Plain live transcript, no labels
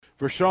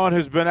Vershawn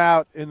has been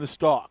out in the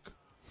stock.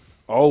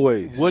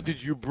 Always. What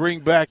did you bring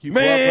back? You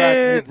brought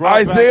back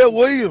Isaiah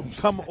Williams.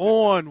 Come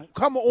on.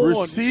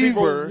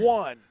 Receiver.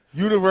 One.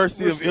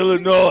 University of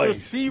Illinois.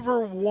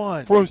 Receiver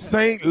one. From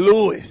St.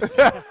 Louis.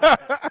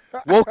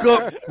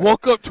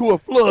 woke up to a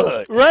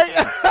flood. Right?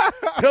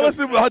 Tell us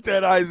about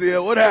that,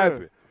 Isaiah. What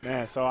happened?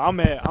 Man, so I'm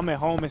at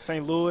home in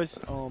St. Louis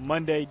on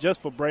Monday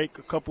just for break,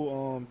 a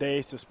couple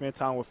days to spend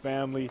time with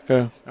family.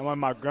 Yeah. I'm at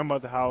my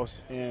grandmother's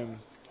house, and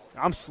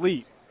I'm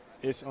asleep.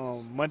 It's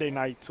Monday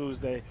night,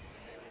 Tuesday,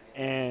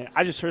 and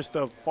I just heard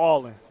stuff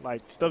falling,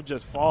 like stuff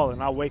just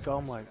falling. I wake up,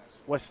 I'm like,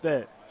 what's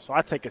that? So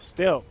I take a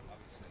step,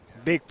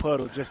 big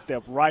puddle, just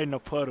step right in the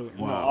puddle. Wow.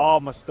 You know, all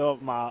my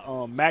stuff, my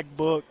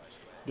MacBook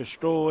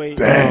destroyed,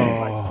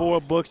 like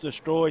 4 books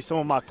destroyed. Some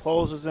of my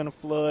clothes was in the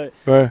flood.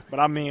 Right. But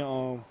I mean,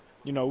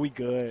 you know, we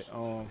good.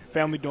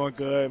 Family doing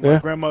good. My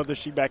grandmother,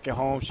 she back at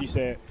home. She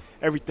said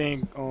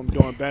everything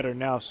doing better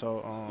now.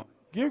 So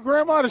give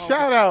Grandma a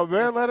shout out,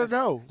 man. Let her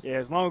know. Yeah,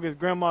 as long as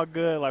Grandma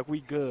good, like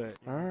we good.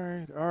 All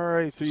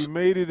right. So you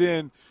made it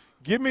in.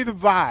 Give me the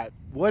vibe.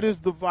 What is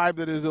the vibe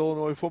that is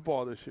Illinois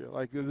football this year?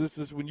 Like, this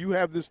is when you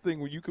have this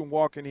thing where you can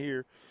walk in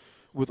here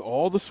with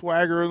all the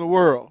swagger in the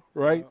world,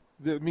 right?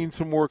 That means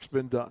some work's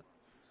been done.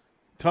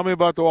 Tell me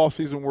about the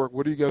off-season work.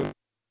 What do you got?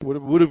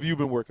 What have you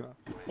been working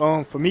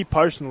on? For me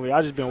personally,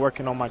 I just been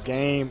working on my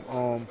game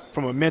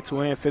from a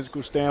mental and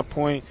physical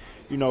standpoint.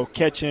 You know,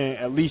 catching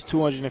at least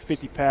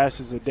 250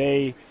 passes a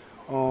day,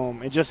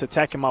 and just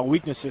attacking my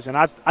weaknesses. And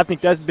I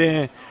think that's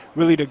been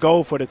really the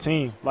goal for the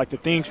team. Like the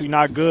things we're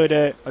not good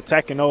at,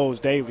 attacking those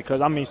daily. Because,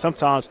 I mean,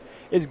 sometimes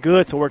it's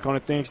good to work on the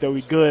things that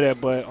we're good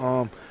at.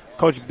 But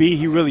Coach B,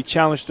 he really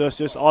challenged us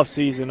this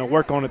offseason to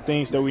work on the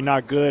things that we're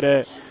not good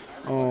at.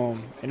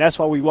 And that's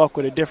why we walk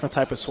with a different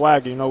type of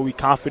swagger. You know, we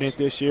confident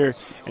this year.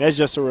 And that's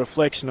just a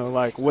reflection of,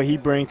 like, what he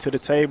brings to the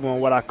table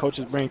and what our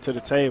coaches bring to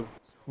the table.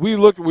 We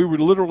were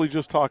literally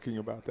just talking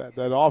about that.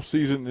 That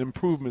off-season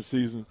improvement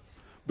season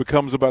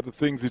becomes about the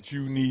things that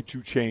you need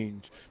to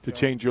change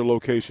change your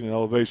location and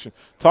elevation.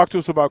 Talk to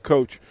us about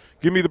Coach.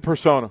 Give me the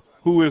persona.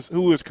 Who is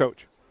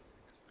Coach?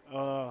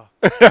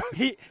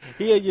 He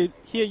a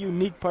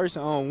unique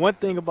person. One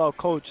thing about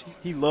Coach,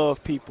 he loves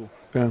people.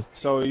 Yeah.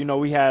 So, you know,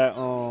 we had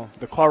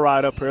the car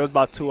ride up here. It was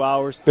about 2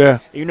 hours. Yeah.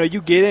 You know,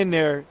 you get in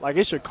there, like,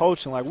 it's your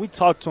coach. And, like, we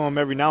talk to him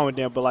every now and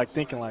then, but, like,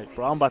 thinking, like,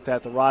 bro, I'm about to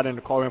have to ride in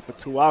the car in for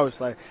 2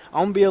 hours. Like,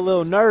 I'm going to be a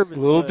little nervous.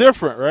 A little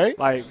different, right?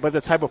 Like, but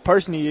the type of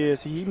person he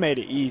is, he made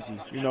it easy.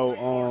 You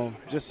know,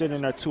 just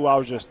sitting there 2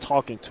 hours just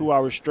talking, 2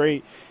 hours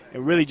straight,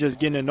 and really just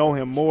getting to know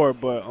him more.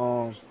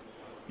 But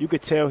you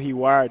could tell he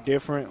wired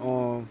different.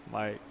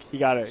 Like, he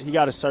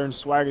got a certain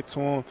swagger to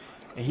him.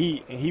 And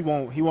he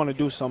want to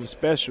do something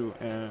special,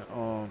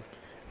 and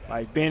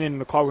like being in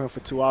the car with him for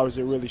 2 hours,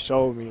 it really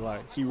showed me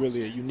like he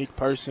really a unique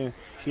person.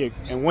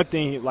 And one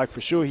thing, like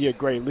for sure, he a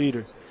great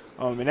leader,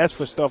 and that's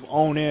for stuff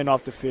on and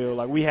off the field.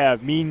 Like we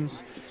have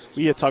meetings,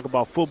 we talk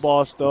about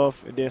football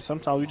stuff, and then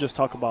sometimes we just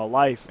talk about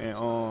life. And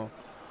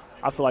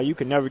I feel like you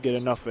can never get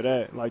enough of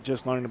that. Like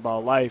just learning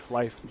about life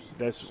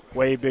that's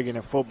way bigger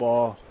than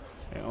football.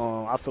 And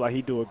I feel like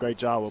he do a great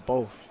job with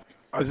both.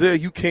 Isaiah,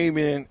 you came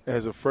in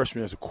as a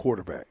freshman as a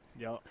quarterback.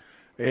 Yep.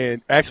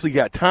 And actually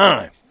got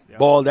time,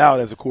 balled out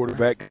as a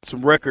quarterback,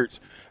 some records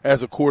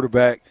as a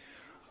quarterback.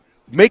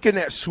 Making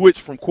that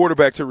switch from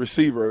quarterback to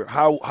receiver,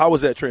 how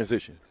was that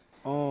transition?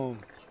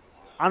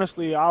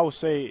 Honestly, I would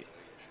say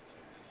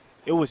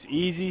it was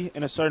easy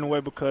in a certain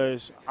way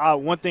because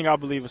one thing I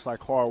believe is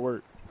like hard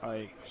work.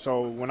 Like,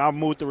 so when I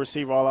moved to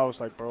receiver, I was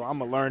like, bro, I'm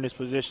going to learn this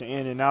position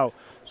in and out.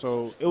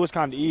 So it was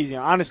kind of easy.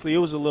 And honestly, it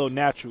was a little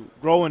natural.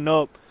 Growing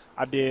up,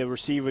 I did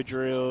receiver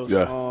drills.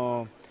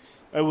 Yeah.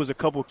 It was a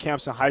couple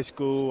camps in high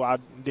school. I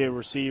did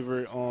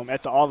receiver.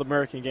 At the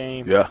All-American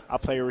game, I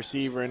played a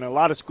receiver. And a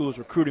lot of schools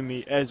recruited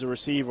me as a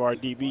receiver or a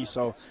DB.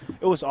 So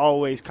it was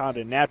always kind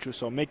of natural.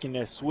 So making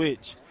that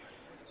switch.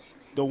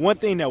 The one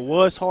thing that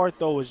was hard,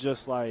 though, was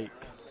just like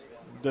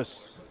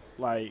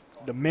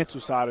the mental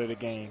side of the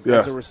game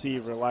as a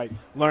receiver. Like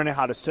learning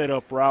how to set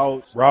up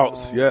routes.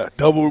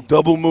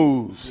 Double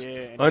moves.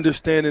 Yeah.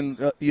 Understanding,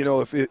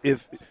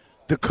 if –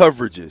 the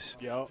coverages,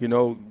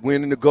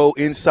 when to go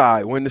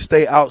inside, when to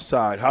stay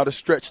outside, how to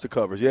stretch the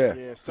coverage,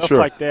 stuff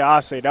like that. I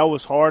say that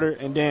was harder,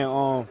 and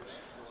then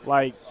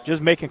like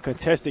just making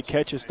contested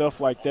catches, stuff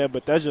like that.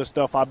 But that's just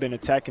stuff I've been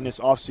attacking this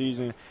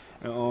offseason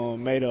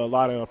and made a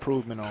lot of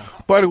improvement on.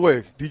 By the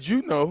way, did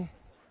you know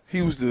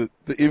he was the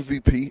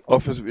MVP,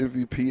 offensive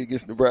MVP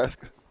against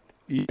Nebraska?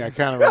 Yeah, I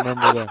kind of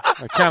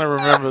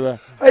remember that.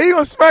 Hey, he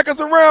gonna smack us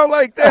around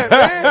like that,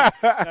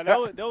 man?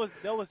 No,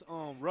 that was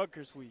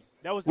Rutgers week.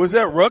 Was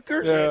that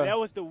Rutgers? Yeah, that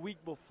was the week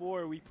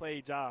before we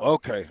played Job.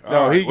 Okay,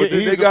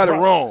 they got it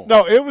wrong.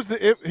 No, here's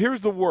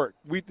the work.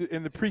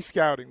 In the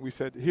pre-scouting, we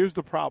said here's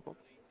the problem.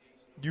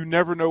 You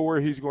never know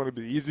where he's going to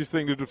be. The easiest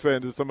thing to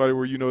defend is somebody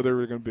where you know they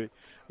were going to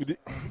be.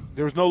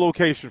 There was no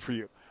location for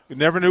you. You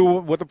never knew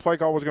what the play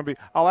call was going to be.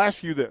 I'll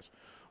ask you this: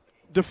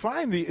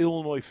 define the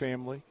Illinois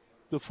family,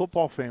 the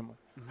football family.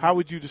 Mm-hmm. How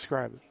would you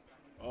describe it?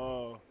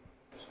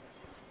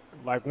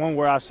 Like one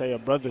word I say, a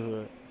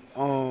brotherhood.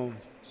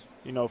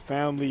 You know,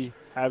 family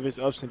have its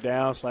ups and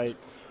downs. Like,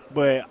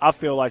 but I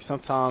feel like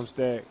sometimes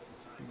that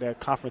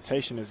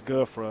confrontation is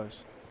good for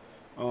us.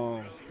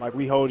 Like,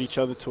 we hold each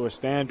other to a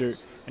standard,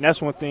 and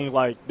that's one thing,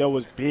 like, that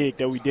was big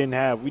that we didn't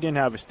have. We didn't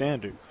have a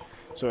standard.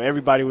 So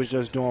everybody was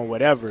just doing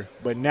whatever.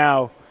 But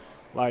now,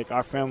 like,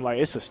 our family, like,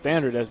 it's a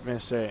standard that's been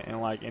set.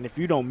 And if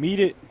you don't meet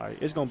it,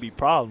 like, it's going to be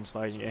problems.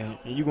 Like, and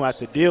you're going to have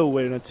to deal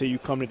with it until you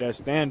come to that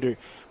standard.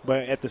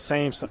 But at the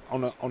same,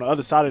 on the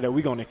other side of that,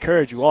 we're going to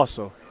encourage you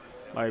also.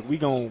 Like, we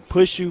going to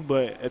push you,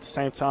 but at the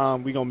same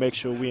time, we're going to make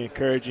sure we're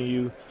encouraging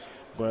you.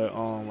 But,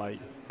 like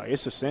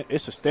it's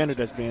a standard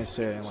that's being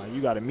set, and, like,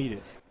 you got to meet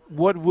it.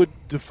 What would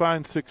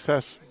define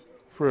success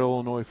for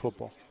Illinois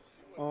football?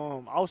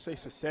 I would say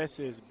success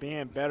is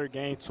being better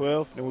game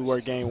 12 than we were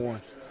game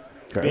 1.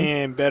 Okay.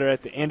 Being better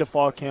at the end of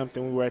fall camp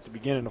than we were at the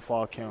beginning of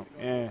fall camp.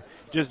 And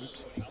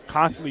just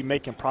constantly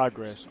making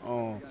progress.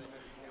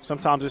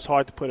 Sometimes it's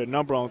hard to put a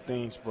number on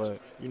things, but,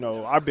 you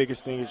know, our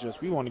biggest thing is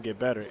just we want to get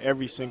better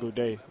every single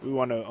day. We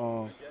want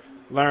to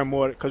learn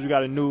more because we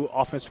got a new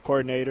offensive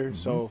coordinator. Mm-hmm.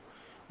 So,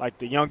 like,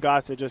 the young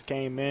guys that just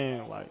came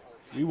in, like,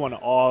 we want to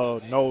all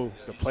know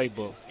the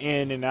playbook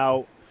in and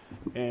out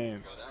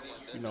and,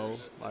 you know,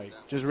 like,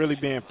 just really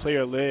being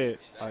player-led,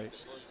 like,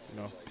 you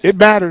know. It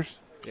matters.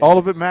 Yeah. All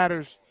of it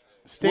matters.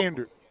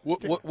 Standard.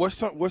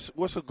 What's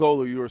a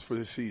goal of yours for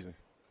this season?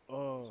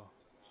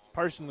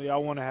 Personally, I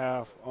want to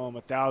have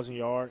 1,000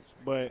 yards,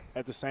 but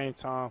at the same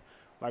time,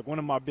 like, one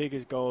of my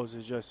biggest goals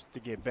is just to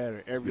get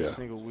better every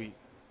single week.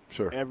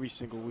 Sure. Every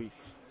single week.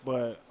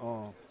 But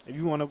if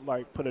you want to,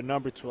 like, put a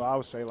number to it, I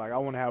would say, like, I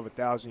want to have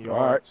 1,000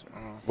 yards.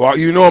 All right. Well,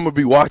 you know I'm going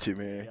to be watching,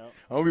 man.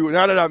 Yep.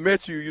 Now that I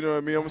met you, you know what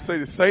I mean, I'm going to say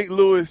the St.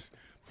 Louis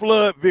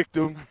flood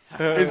victim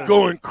is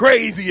going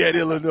crazy at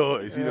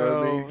Illinois. You know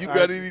what I mean? You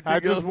got anything I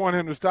just else? want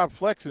him to stop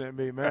flexing at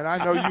me, man.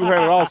 I know you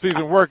had an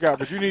all-season workout,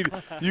 but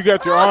you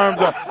got your arms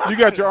up. You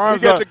got your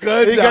arms up. He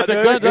got the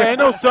guns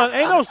out.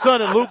 Ain't no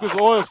sun at Lucas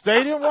Oil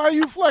Stadium. Why are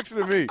you flexing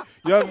at me,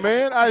 young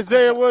man?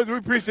 Isaiah Woods, we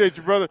appreciate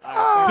you, brother.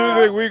 Do you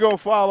think we're going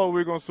to follow,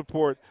 we're going to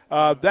support?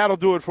 That'll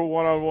do it for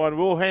one-on-one.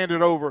 We'll hand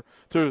it over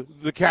to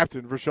the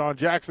captain, Rashawn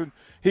Jackson.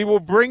 He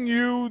will bring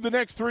you the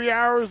next 3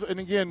 hours, and,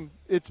 again,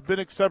 it's been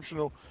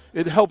exceptional.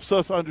 It helps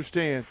us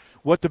understand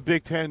what the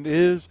Big Ten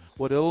is,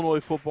 what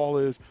Illinois football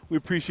is. We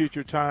appreciate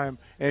your time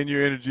and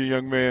your energy,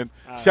 young man.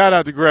 Shout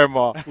out to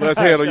Grandma. Let's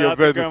handle your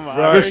visit.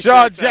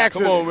 Rashawn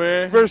Jackson. Come on,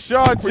 man.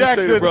 Rashawn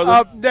Jackson brother.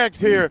 up next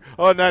here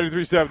on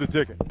 93.7 The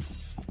Ticket.